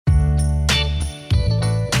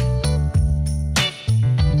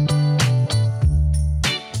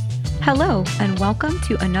Hello, and welcome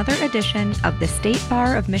to another edition of the State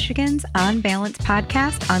Bar of Michigan's On Balance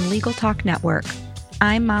podcast on Legal Talk Network.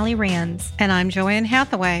 I'm Molly Rands. And I'm Joanne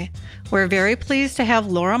Hathaway. We're very pleased to have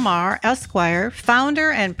Laura Marr, Esquire, founder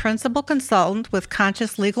and principal consultant with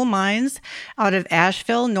Conscious Legal Minds out of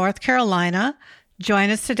Asheville, North Carolina, join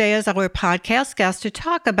us today as our podcast guest to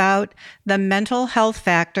talk about the mental health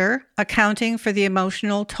factor, accounting for the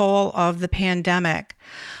emotional toll of the pandemic.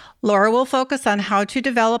 Laura will focus on how to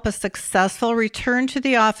develop a successful return to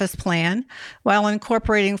the office plan while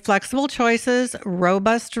incorporating flexible choices,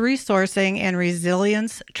 robust resourcing, and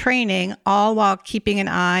resilience training, all while keeping an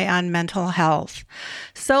eye on mental health.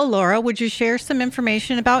 So, Laura, would you share some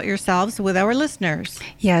information about yourselves with our listeners?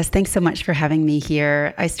 Yes, thanks so much for having me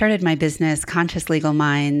here. I started my business, Conscious Legal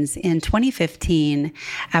Minds, in 2015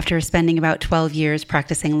 after spending about 12 years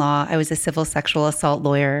practicing law. I was a civil sexual assault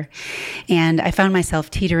lawyer, and I found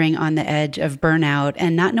myself teetering on the edge of burnout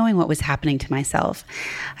and not knowing what was happening to myself.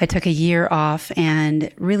 I took a year off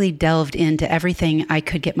and really delved into everything I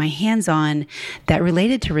could get my hands on that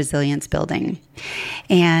related to resilience building,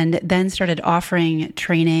 and then started offering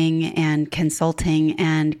training and consulting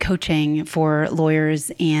and coaching for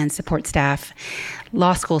lawyers and support staff,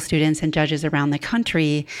 law school students and judges around the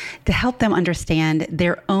country to help them understand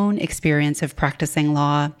their own experience of practicing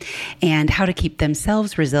law and how to keep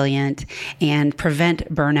themselves resilient and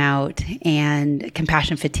prevent burnout and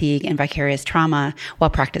compassion fatigue and vicarious trauma while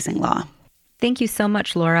practicing law. Thank you so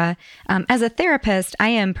much, Laura. As a therapist, I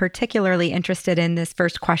am particularly interested in this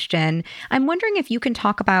first question. I'm wondering if you can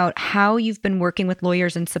talk about how you've been working with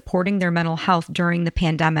lawyers and supporting their mental health during the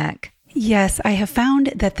pandemic. Yes, I have found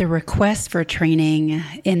that the request for training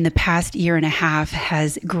in the past year and a half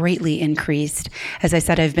has greatly increased. As I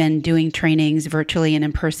said, I've been doing trainings virtually and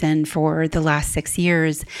in person for the last 6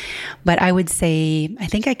 years. But I would say, I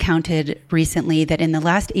think I counted recently that in the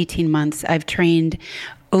last 18 months, I've trained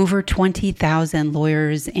over 20,000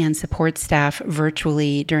 lawyers and support staff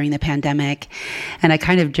virtually during the pandemic. And I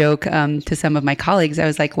kind of joke to some of my colleagues, I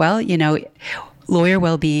was like, well, lawyer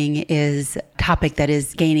well-being is a topic that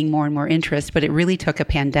is gaining more and more interest, but it really took a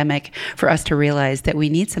pandemic for us to realize that we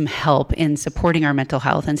need some help in supporting our mental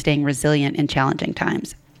health and staying resilient in challenging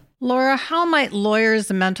times. Laura, how might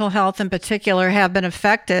lawyers' mental health in particular have been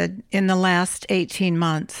affected in the last 18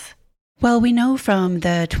 months? Well, we know from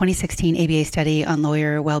the 2016 ABA study on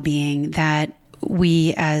lawyer well-being that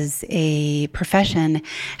we as a profession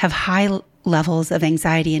have high levels of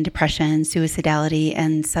anxiety and depression, suicidality,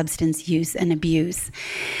 and substance use and abuse.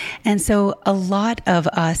 And so a lot of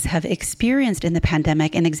us have experienced in the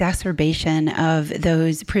pandemic an exacerbation of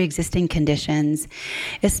those pre-existing conditions,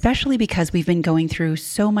 especially because we've been going through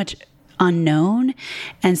so much unknown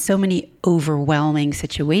and so many overwhelming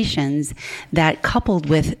situations that, coupled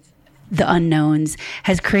with the unknowns,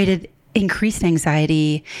 has created increased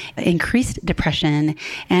anxiety, increased depression,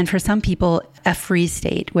 and for some people, a freeze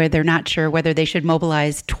state where they're not sure whether they should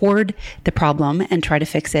mobilize toward the problem and try to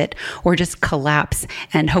fix it or just collapse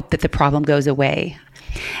and hope that the problem goes away.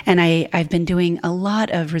 And I've been doing a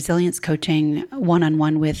lot of resilience coaching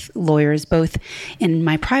one-on-one with lawyers, both in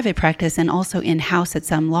my private practice and also in-house at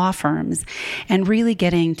some law firms, and really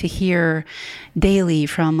getting to hear daily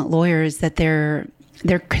from lawyers that their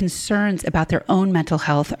concerns about their own mental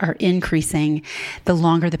health are increasing the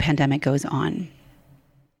longer the pandemic goes on.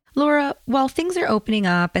 Laura, while things are opening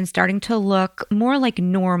up and starting to look more like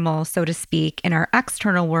normal, so to speak, in our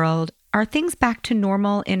external world, are things back to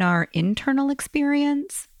normal in our internal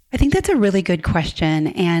experience? I think that's a really good question.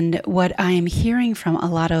 And what I'm hearing from a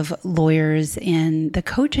lot of lawyers in the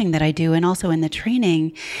coaching that I do and also in the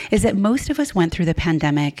training is that most of us went through the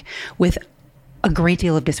pandemic with a great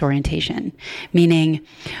deal of disorientation, meaning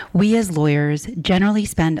we as lawyers generally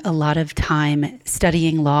spend a lot of time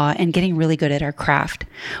studying law and getting really good at our craft.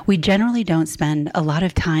 We generally don't spend a lot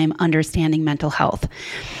of time understanding mental health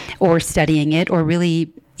or studying it or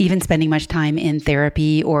really even spending much time in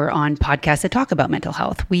therapy or on podcasts that talk about mental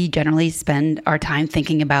health. We generally spend our time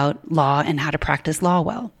thinking about law and how to practice law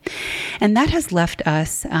well. And that has left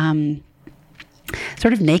us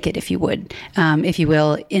sort of naked, if you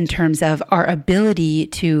will, in terms of our ability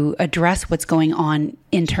to address what's going on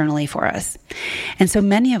internally for us. And so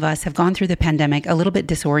many of us have gone through the pandemic a little bit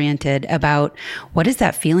disoriented about what is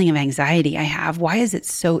that feeling of anxiety I have? Why is it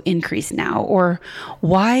so increased now? Or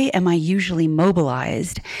why am I usually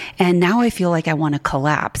mobilized and now I feel like I want to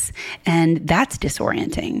collapse? And that's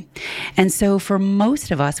disorienting. And so for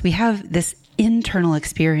most of us, we have this internal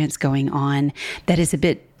experience going on that is a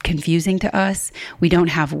bit confusing to us. We don't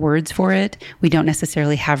have words for it. We don't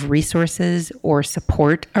necessarily have resources or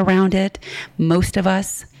support around it. Most of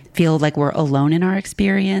us feel like we're alone in our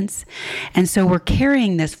experience. And so we're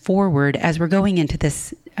carrying this forward as we're going into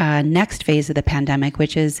this next phase of the pandemic,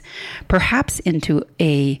 which is perhaps into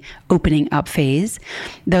a opening up phase.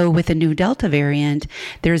 Though with the new Delta variant,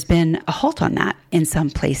 there's been a halt on that in some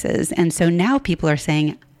places. And so now people are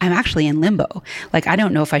saying, I'm actually in limbo. Like, I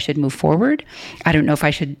don't know if I should move forward. I don't know if I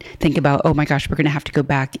should think about, oh my gosh, we're going to have to go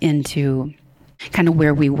back into kind of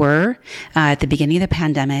where we were at the beginning of the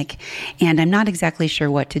pandemic, and I'm not exactly sure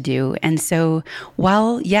what to do. And so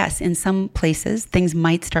while, yes, in some places, things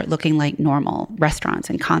might start looking like normal, restaurants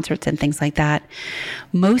and concerts and things like that,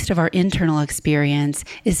 most of our internal experience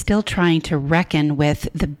is still trying to reckon with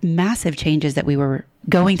the massive changes that we were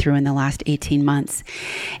going through in the last 18 months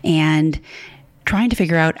and trying to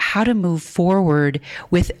figure out how to move forward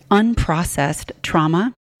with unprocessed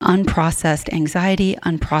trauma, unprocessed anxiety,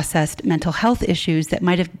 unprocessed mental health issues that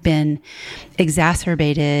might have been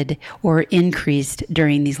exacerbated or increased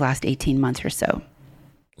during these last 18 months or so.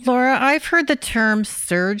 Laura, I've heard the term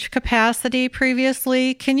surge capacity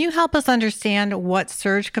previously. Can you help us understand what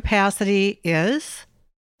surge capacity is?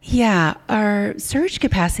 Yeah, our surge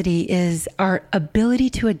capacity is our ability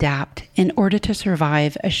to adapt in order to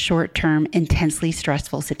survive a short-term, intensely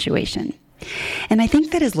stressful situation. And I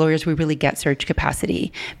think that as lawyers, we really get surge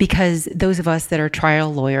capacity because those of us that are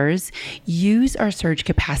trial lawyers use our surge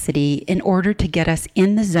capacity in order to get us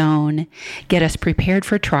in the zone, get us prepared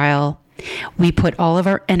for trial. We put all of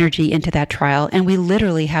our energy into that trial, and we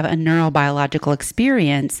literally have a neurobiological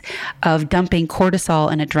experience of dumping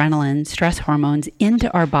cortisol and adrenaline, stress hormones,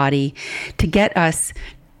 into our body to get us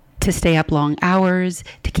to stay up long hours,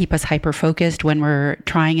 to keep us hyper-focused when we're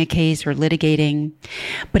trying a case or litigating.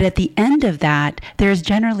 But at the end of that, there's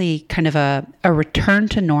generally kind of a return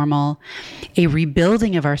to normal, a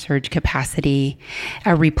rebuilding of our surge capacity,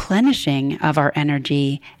 a replenishing of our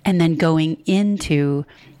energy, and then going into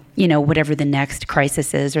whatever the next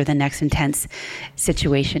crisis is or the next intense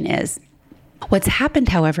situation is. What's happened,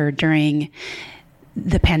 however, during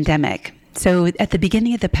the pandemic, so at the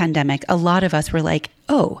beginning of the pandemic, a lot of us were like,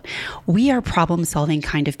 oh, we are problem-solving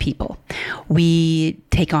kind of people. We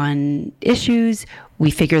take on issues, we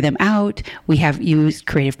figure them out, we have used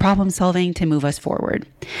creative problem solving to move us forward.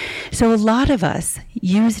 So a lot of us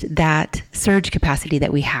used that surge capacity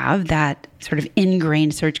that we have, that sort of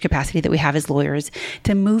ingrained surge capacity that we have as lawyers,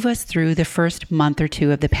 to move us through the first month or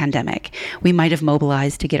two of the pandemic. We might have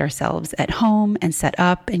mobilized to get ourselves at home and set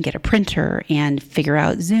up and get a printer and figure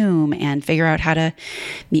out Zoom and figure out how to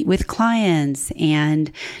meet with clients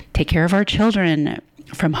and take care of our children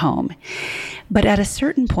from home. But at a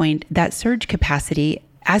certain point, that surge capacity,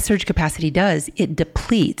 as surge capacity does, it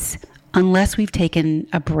depletes unless we've taken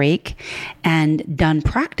a break and done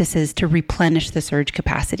practices to replenish the surge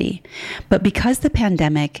capacity. But because the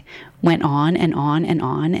pandemic went on and on and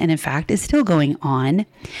on, and in fact is still going on,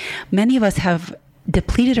 many of us have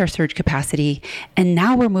depleted our surge capacity, and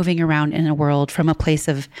now we're moving around in a world from a place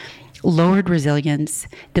of lowered resilience,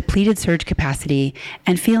 depleted surge capacity,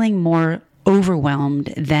 and feeling more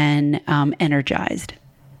overwhelmed than energized.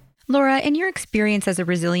 Laura, in your experience as a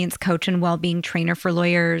resilience coach and well-being trainer for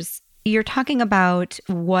lawyers, you're talking about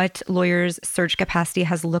what lawyers' surge capacity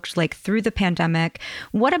has looked like through the pandemic.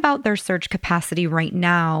 What about their surge capacity right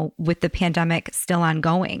now with the pandemic still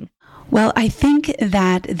ongoing? Well, I think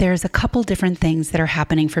that there's a couple different things that are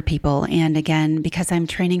happening for people. And again, because I'm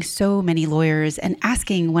training so many lawyers and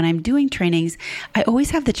asking when I'm doing trainings, I always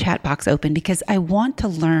have the chat box open because I want to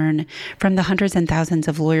learn from the hundreds and thousands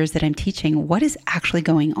of lawyers that I'm teaching what is actually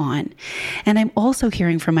going on. And I'm also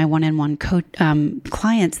hearing from my one-on-one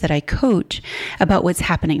clients that I coach about what's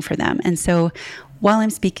happening for them. And so while I'm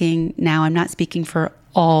speaking now, I'm not speaking for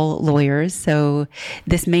all lawyers, so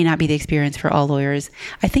this may not be the experience for all lawyers.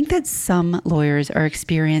 I think that some lawyers are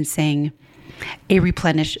experiencing a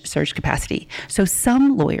replenished surge capacity. So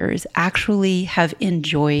some lawyers actually have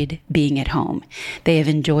enjoyed being at home. They have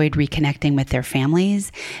enjoyed reconnecting with their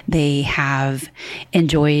families. They have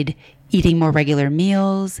enjoyed eating more regular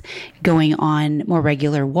meals, going on more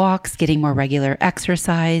regular walks, getting more regular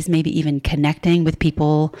exercise, maybe even connecting with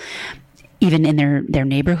people even in their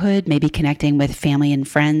neighborhood, maybe connecting with family and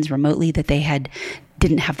friends remotely that they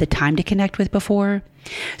didn't have the time to connect with before.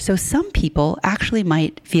 So some people actually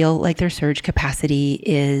might feel like their surge capacity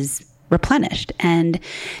is replenished, and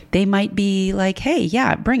they might be like, hey,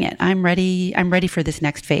 yeah, bring it. I'm ready for this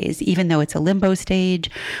next phase. Even though it's a limbo stage,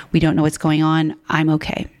 we don't know what's going on, I'm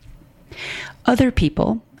okay. Other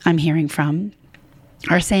people I'm hearing from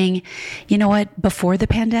are saying, you know what, before the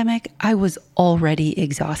pandemic, I was already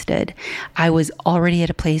exhausted. I was already at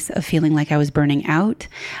a place of feeling like I was burning out.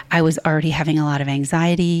 I was already having a lot of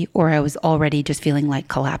anxiety, or I was already just feeling like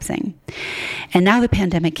collapsing. And now the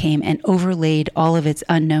pandemic came and overlaid all of its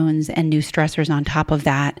unknowns and new stressors on top of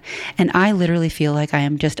that. And I literally feel like I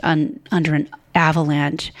am just under an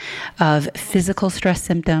avalanche of physical stress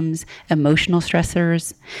symptoms, emotional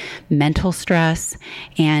stressors, mental stress,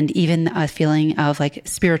 and even a feeling of like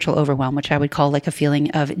spiritual overwhelm, which I would call like a feeling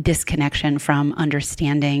of disconnection from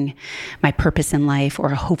understanding my purpose in life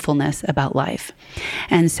or a hopefulness about life.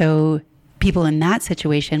 And so people in that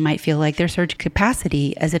situation might feel like their surge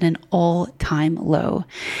capacity is at an all-time low.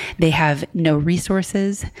 They have no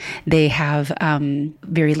resources. They have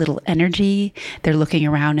very little energy. They're looking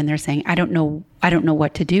around and they're saying, I don't know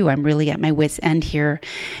what to do. I'm really at my wit's end here,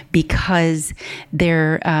 because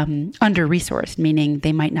they're under-resourced, meaning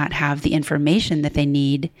they might not have the information that they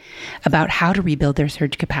need about how to rebuild their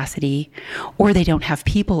surge capacity, or they don't have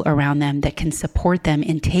people around them that can support them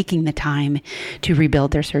in taking the time to rebuild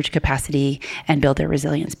their surge capacity and build their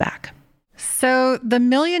resilience back. So the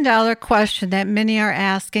million-dollar question that many are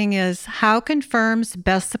asking is, how can firms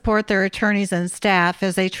best support their attorneys and staff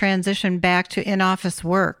as they transition back to in-office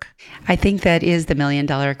work? I think that is the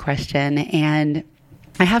million-dollar question, and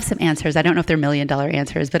I have some answers. I don't know if they're million-dollar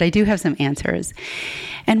answers, but I do have some answers.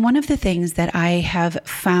 And one of the things that I have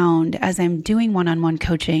found as I'm doing one-on-one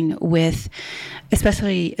coaching with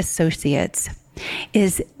especially associates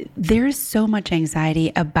is there's so much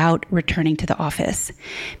anxiety about returning to the office.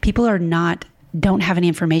 People don't have any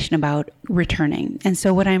information about returning. And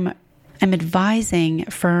so what I'm advising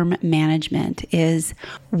firm management is,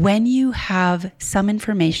 when you have some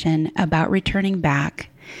information about returning back,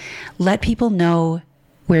 let people know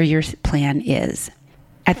where your plan is.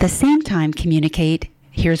 At the same time, communicate,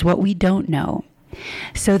 here's what we don't know,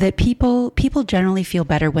 so that people generally feel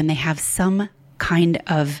better when they have some kind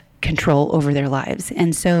of control over their lives.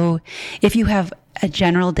 And so if you have a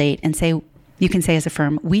general date and you can say as a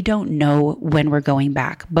firm, we don't know when we're going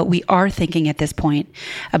back, but we are thinking at this point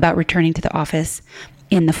about returning to the office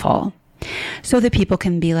in the fall. So that people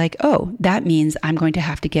can be like, oh, that means I'm going to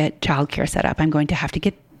have to get childcare set up. I'm going to have to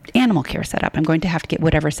get animal care set up. I'm going to have to get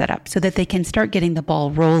whatever set up, so that they can start getting the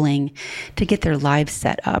ball rolling to get their lives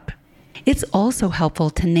set up. It's also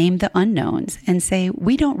helpful to name the unknowns and say,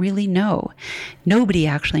 we don't really know. Nobody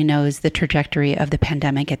actually knows the trajectory of the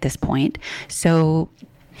pandemic at this point. So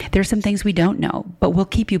there's some things we don't know, but we'll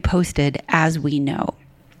keep you posted as we know.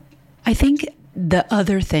 I think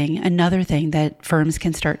another thing that firms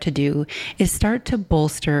can start to do is start to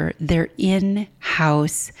bolster their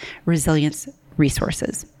in-house resilience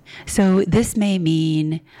resources. So this may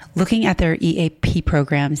mean looking at their EAP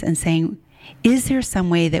programs and saying, is there some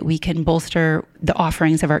way that we can bolster the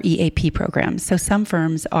offerings of our EAP programs? So some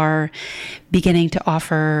firms are beginning to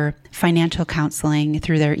offer financial counseling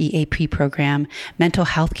through their EAP program, mental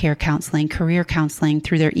health care counseling, career counseling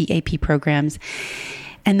through their EAP programs,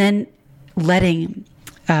 and then letting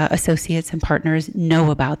associates and partners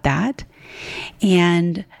know about that.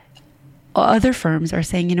 And other firms are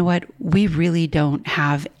saying, you know what, we really don't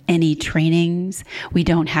have any trainings. We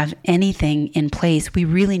don't have anything in place. We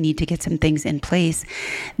really need to get some things in place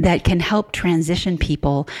that can help transition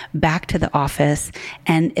people back to the office.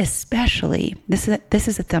 And especially, this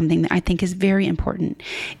is something that I think is very important,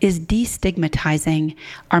 is destigmatizing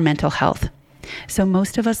our mental health. So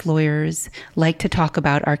most of us lawyers like to talk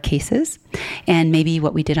about our cases and maybe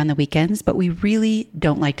what we did on the weekends, but we really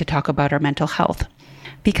don't like to talk about our mental health,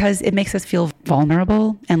 because it makes us feel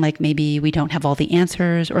vulnerable and like maybe we don't have all the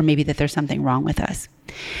answers, or maybe that there's something wrong with us.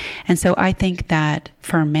 And so I think that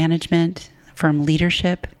firm management, firm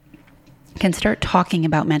leadership can start talking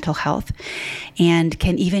about mental health and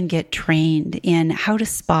can even get trained in how to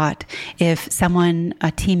spot if someone, a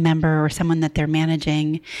team member or someone that they're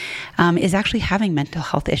managing, is actually having mental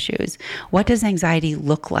health issues. What does anxiety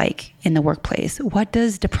look like in the workplace? What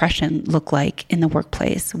does depression look like in the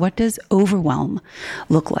workplace? What does overwhelm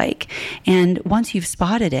look like? And once you've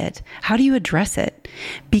spotted it, how do you address it?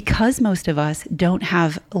 Because most of us don't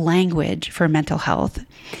have language for mental health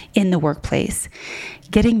in the workplace,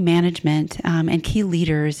 getting management and key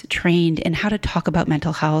leaders trained in how to talk about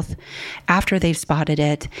mental health after they've spotted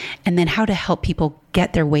it, and then how to help people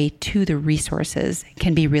get their way to the resources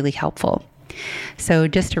can be really helpful. So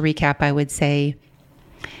just to recap, I would say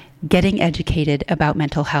getting educated about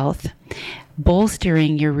mental health,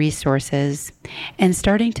 bolstering your resources, and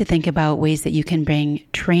starting to think about ways that you can bring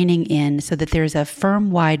training in so that there's a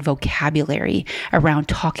firm-wide vocabulary around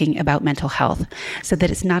talking about mental health, so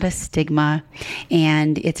that it's not a stigma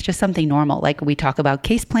and it's just something normal. Like we talk about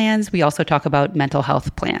case plans, we also talk about mental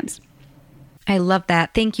health plans. I love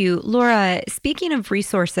that. Thank you. Laura, speaking of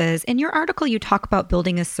resources, in your article, you talk about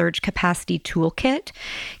building a surge capacity toolkit.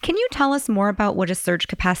 Can you tell us more about what a surge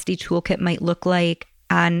capacity toolkit might look like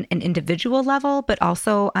on an individual level, but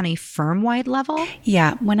also on a firm-wide level?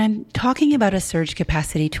 Yeah. When I'm talking about a surge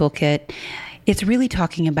capacity toolkit, it's really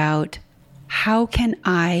talking about how can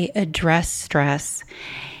I address stress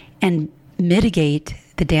and mitigate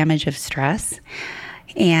the damage of stress?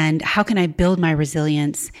 And how can I build my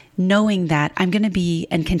resilience knowing that I'm going to be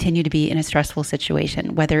and continue to be in a stressful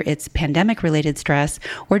situation, whether it's pandemic-related stress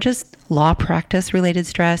or just law practice-related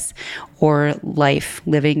stress or life,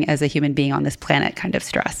 living as a human being on this planet kind of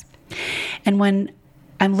stress. And when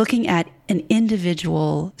I'm looking at an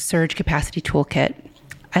individual surge capacity toolkit,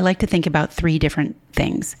 I like to think about three different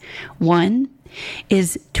things. One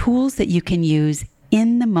is tools that you can use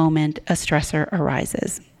in the moment a stressor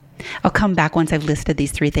arises. I'll come back once I've listed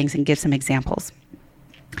these three things and give some examples.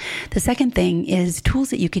 The second thing is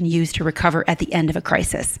tools that you can use to recover at the end of a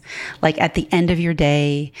crisis, like at the end of your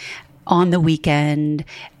day, on the weekend,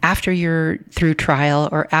 after you're through trial,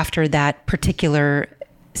 or after that particular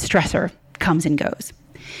stressor comes and goes.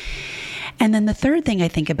 And then the third thing I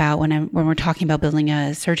think about when we're talking about building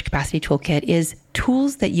a surge capacity toolkit is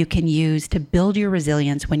tools that you can use to build your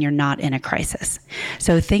resilience when you're not in a crisis.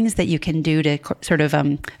 So things that you can do to sort of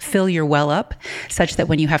fill your well up such that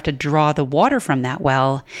when you have to draw the water from that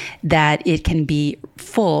well, that it can be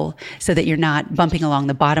full so that you're not bumping along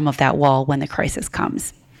the bottom of that wall when the crisis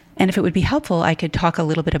comes. And if it would be helpful, I could talk a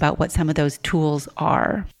little bit about what some of those tools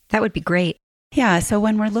are. That would be great. Yeah, so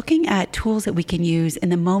when we're looking at tools that we can use in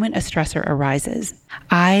the moment a stressor arises,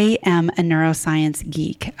 I am a neuroscience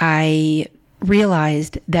geek. I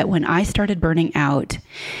realized that when I started burning out,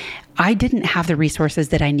 I didn't have the resources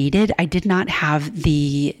that I needed. I did not have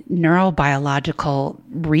the neurobiological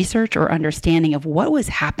research or understanding of what was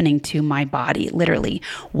happening to my body, literally.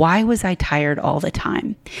 Why was I tired all the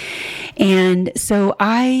time? And so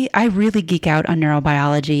I really geek out on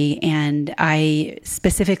neurobiology, and I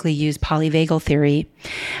specifically use polyvagal theory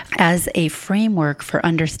as a framework for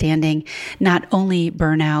understanding not only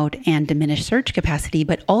burnout and diminished surge capacity,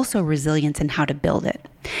 but also resilience and how to build it.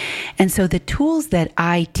 And so the tools that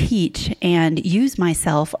I teach and use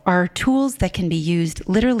myself are tools that can be used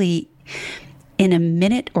literally in a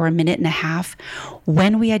minute or a minute and a half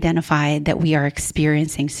when we identify that we are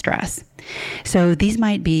experiencing stress. So these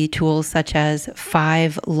might be tools such as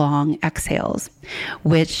 5 long exhales,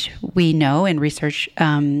 which we know and research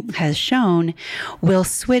has shown will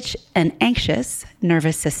switch an anxious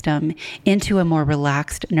nervous system into a more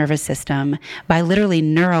relaxed nervous system by literally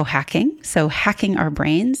neurohacking. So hacking our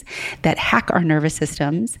brains that hack our nervous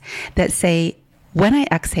systems that say, when I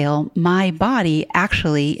exhale, my body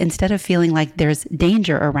actually, instead of feeling like there's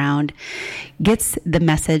danger around, gets the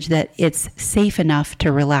message that it's safe enough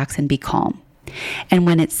to relax and be calm. And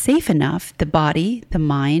when it's safe enough, the body, the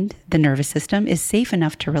mind, the nervous system is safe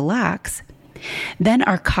enough to relax, then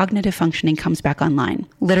our cognitive functioning comes back online.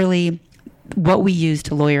 Literally what we use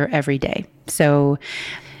to lawyer every day. So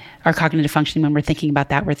our cognitive functioning, when we're thinking about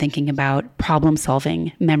that, we're thinking about problem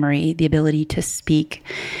solving, memory, the ability to speak.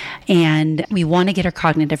 And we want to get our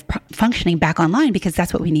cognitive functioning back online because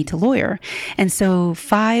that's what we need to lawyer. And so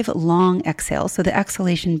 5 long exhales, so the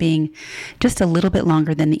exhalation being just a little bit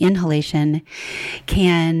longer than the inhalation,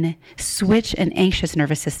 can switch an anxious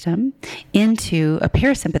nervous system into a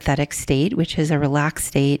parasympathetic state, which is a relaxed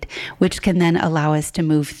state, which can then allow us to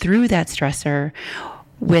move through that stressor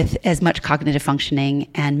with as much cognitive functioning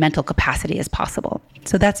and mental capacity as possible.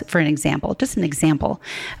 So that's for an example, just an example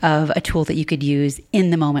of a tool that you could use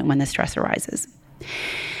in the moment when the stress arises.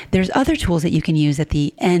 There's other tools that you can use at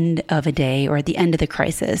the end of a day or at the end of the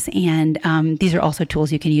crisis. And these are also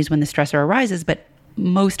tools you can use when the stressor arises, but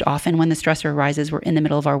most often when the stressor arises, we're in the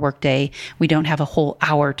middle of our workday. We don't have a whole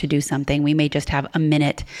hour to do something. We may just have a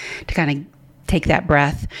minute to kind of take that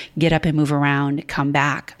breath, get up and move around, come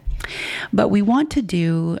back. But we want to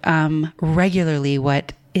do regularly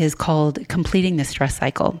what is called completing the stress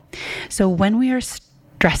cycle. So when we are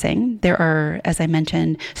stressing, there are, as I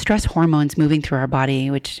mentioned, stress hormones moving through our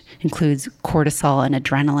body, which includes cortisol and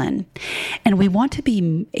adrenaline. And we want to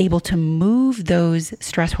be able to move those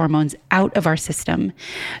stress hormones out of our system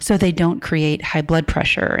so they don't create high blood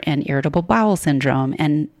pressure and irritable bowel syndrome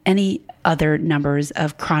and any other numbers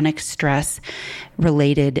of chronic stress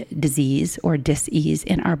related disease or dis-ease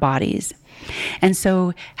in our bodies. And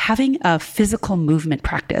so having a physical movement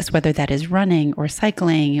practice, whether that is running or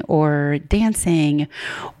cycling or dancing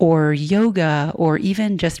or yoga or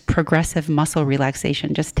even just progressive muscle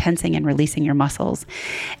relaxation, just tensing and releasing your muscles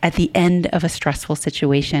at the end of a stressful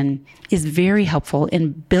situation, is very helpful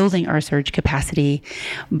in building our surge capacity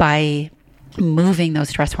by moving those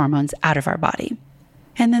stress hormones out of our body.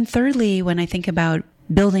 And then thirdly, when I think about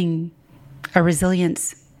building a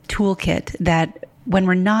resilience toolkit, that when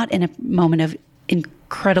we're not in a moment of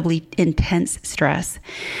incredibly intense stress,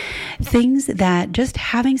 things that just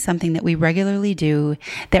having something that we regularly do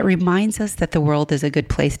that reminds us that the world is a good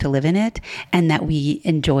place to live in it and that we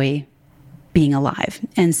enjoy being alive.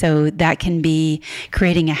 And so that can be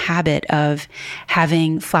creating a habit of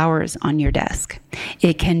having flowers on your desk.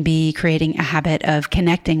 It can be creating a habit of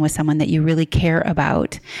connecting with someone that you really care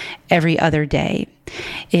about every other day.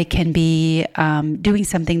 It can be doing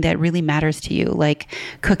something that really matters to you, like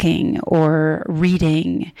cooking or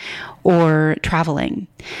reading or traveling.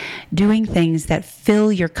 Doing things that fill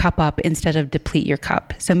your cup up instead of deplete your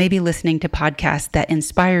cup. So maybe listening to podcasts that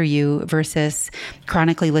inspire you versus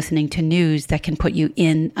chronically listening to news that can put you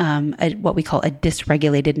in what we call a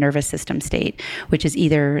dysregulated nervous system state, which is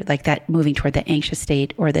either like that moving toward the anxious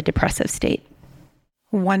state or the depressive state.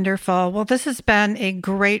 Wonderful. Well, this has been a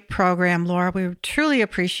great program, Laura. We truly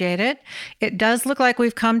appreciate it. It does look like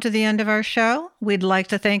we've come to the end of our show. We'd like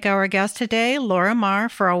to thank our guest today, Laura Marr,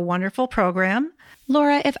 for a wonderful program.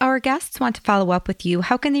 Laura, if our guests want to follow up with you,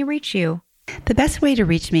 how can they reach you? The best way to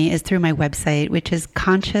reach me is through my website, which is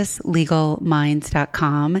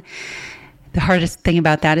consciouslegalminds.com. The hardest thing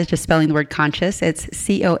about that is just spelling the word conscious. It's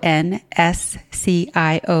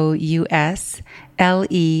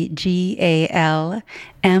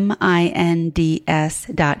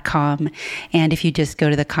ConsciousLegalMinds.com. And if you just go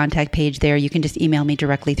to the contact page there, you can just email me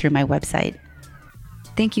directly through my website.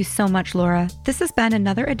 Thank you so much, Laura. This has been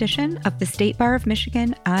another edition of the State Bar of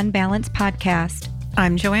Michigan On Balance podcast.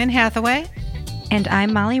 I'm Joanne Hathaway. And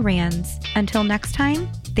I'm Molly Rands. Until next time,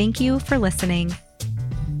 thank you for listening.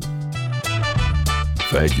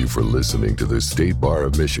 Thank you for listening to the State Bar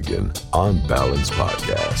of Michigan On Balance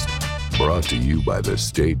podcast, brought to you by the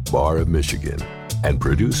State Bar of Michigan and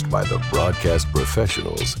produced by the broadcast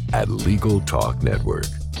professionals at Legal Talk Network.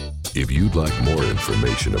 If you'd like more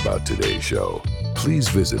information about today's show, please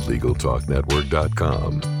visit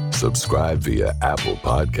LegalTalkNetwork.com. Subscribe via Apple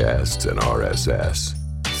Podcasts and RSS.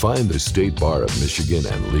 Find the State Bar of Michigan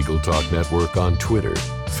and Legal Talk Network on Twitter,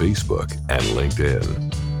 Facebook, and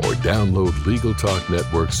LinkedIn. Or download Legal Talk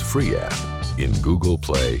Network's free app in Google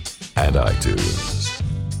Play and iTunes.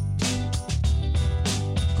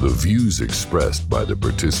 The views expressed by the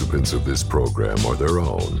participants of this program are their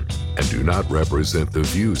own and do not represent the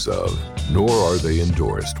views of, nor are they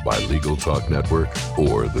endorsed by Legal Talk Network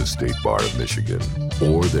or the State Bar of Michigan,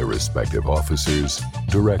 or their respective officers,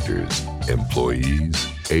 directors, employees,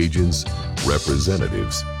 agents,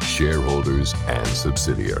 representatives, shareholders, and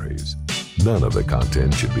subsidiaries. None of the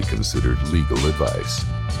content should be considered legal advice.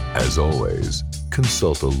 As always,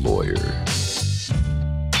 consult a lawyer.